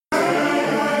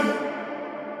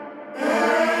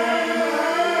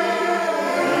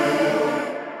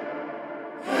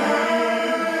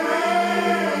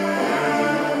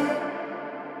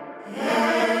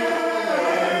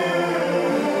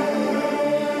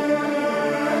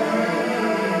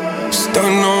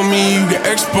Stunning on me, you get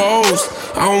exposed.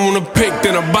 I don't wanna pick,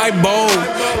 then I bite bold.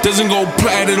 Doesn't go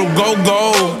plat, it'll go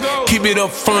gold. Keep it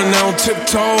up front, I don't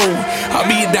tiptoe. I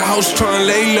be at the house trying to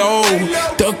lay low.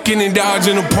 Ducking and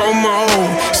dodging a promo.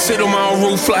 Sit on my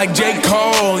roof like J.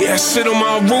 Cole. Yeah, sit on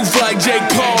my roof like J.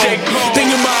 Cole.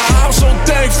 Thinking about how I'm so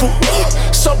thankful.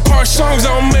 Subpar songs,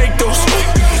 I don't make those.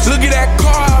 Look at that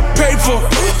car I paid for.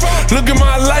 Look at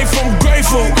my life, I'm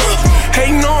grateful.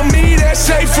 Hating on me, that's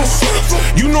safer.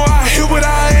 You know I hit what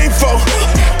I aim for.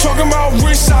 Talking about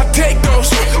risks, I take those.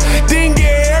 Didn't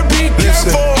get here, be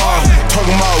careful.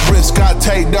 Talking about risk, I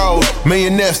take those.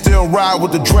 Millionaire still ride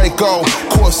with the Draco.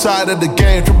 Court side of the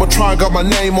game, Tributron got my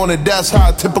name on it. That's how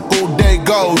a typical day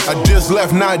goes. I just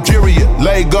left Nigeria,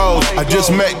 Lagos. I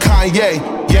just met Kanye,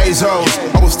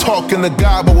 Yazos. I was talking to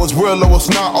God, but was real or was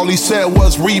not. All he said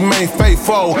was remain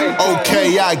faithful.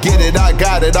 Okay, I get it, I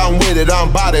got it, I'm with it, I'm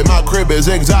about it. My crib is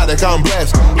exotic, I'm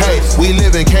blessed. Hey, we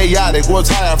living chaotic, was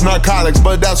high off narcotics,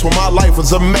 but that's when my life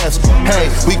was a mess. Hey,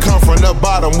 we come from the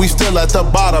bottom, we still at the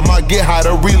bottom. I get high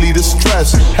to really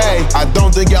distress. Hey, I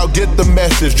don't think y'all get the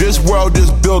message. This world is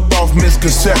built off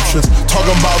misconceptions.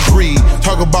 Talking about greed,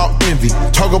 talking about envy,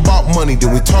 talk about money,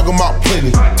 then we talking about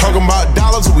plenty. Talking about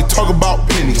dollars, then we talk about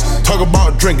pennies. Talk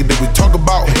about drinking, then we talk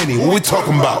about Henny. What we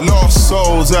talking about? Lost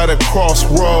souls at a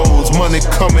crossroads. Money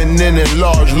coming in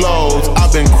large loads.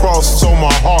 I've been crossed, so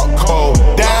my heart cold.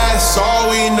 That's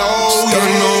all we know.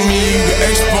 Stunning on me, you get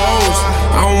exposed.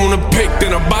 I don't wanna pick,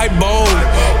 then I bite bold.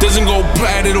 Doesn't go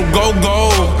plat, it'll go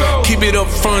gold. Keep it up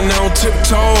front, I don't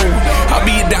tiptoe. I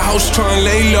be at the house trying to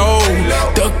lay low.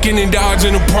 Ducking and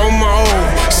dodging a promo.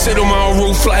 Sit on my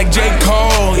roof like J.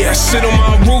 Cole. Yeah, sit on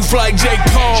my roof like J.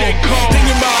 Cole.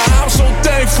 Thinking about how I'm so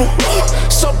thankful.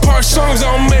 Subpar songs,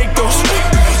 I don't make those.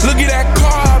 Look at that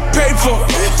car I paid for.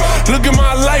 Look at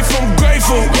my life, I'm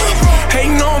grateful.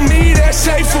 Hating on me, that's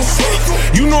safer.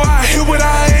 You know I hit what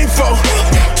I aim for.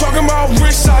 Talking about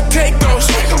risks, I take those.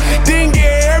 Didn't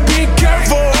get here, be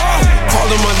careful.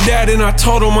 Called him my dad and I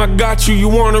told him I got you. You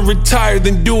wanna retire,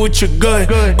 then do it, you're good.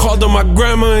 Called her my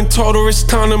grandma and told her it's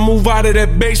time to move out of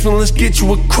that basement, let's get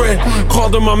you a crib.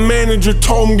 Called her my manager,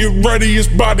 told him get ready, it's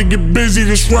about to get busy,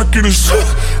 this record is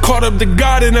Called up the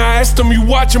God and I asked him, you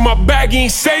watching my back? He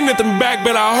ain't say nothing back,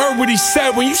 but I heard what he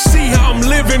said. When you see how I'm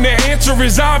living, the answer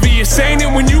is obvious, ain't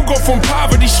it? When you go from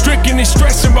poverty stricken and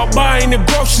stressing about buying the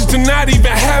groceries to not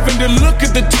even having to look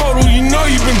at the total, you know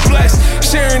you've been blessed.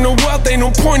 Sharing the wealth, ain't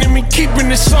no point in me keeping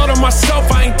this all to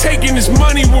myself. I ain't taking this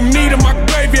money with me to my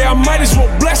grave. Yeah, I might as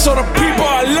well bless all the people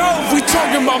I love. We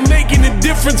talking about making a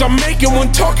difference, I'm making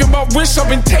one. Talking about risks I've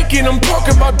been taking, I'm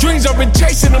talking about dreams I've been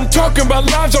chasing. I'm talking about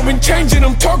lives I've been changing.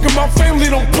 I'm talking about family,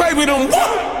 don't play with them.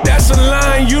 That's a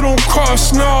line you don't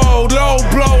cross, no. Low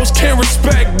blows, can't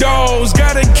respect those.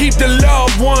 Gotta keep the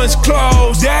loved ones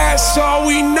close. That's all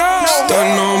we know.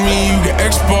 Stunning on me, you get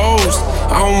exposed.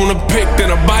 I don't wanna pick, then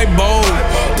I bite bold.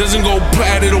 Doesn't go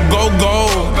plat, it'll go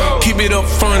gold. Keep it up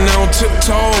front, I don't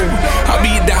tiptoe. I be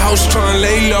at the house trying to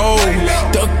lay low.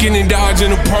 Ducking and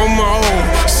dodging a promo.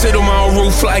 Sit on my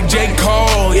roof like J.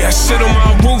 Cole. Yeah, sit on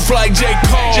my roof like J.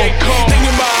 Cole.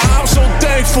 Thinking about how I'm so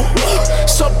thankful.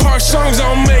 Subpar songs, I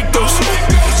don't make those.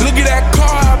 Look at that car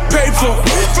I paid for.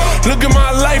 Look at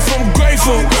my life, I'm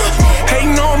grateful.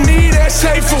 Hating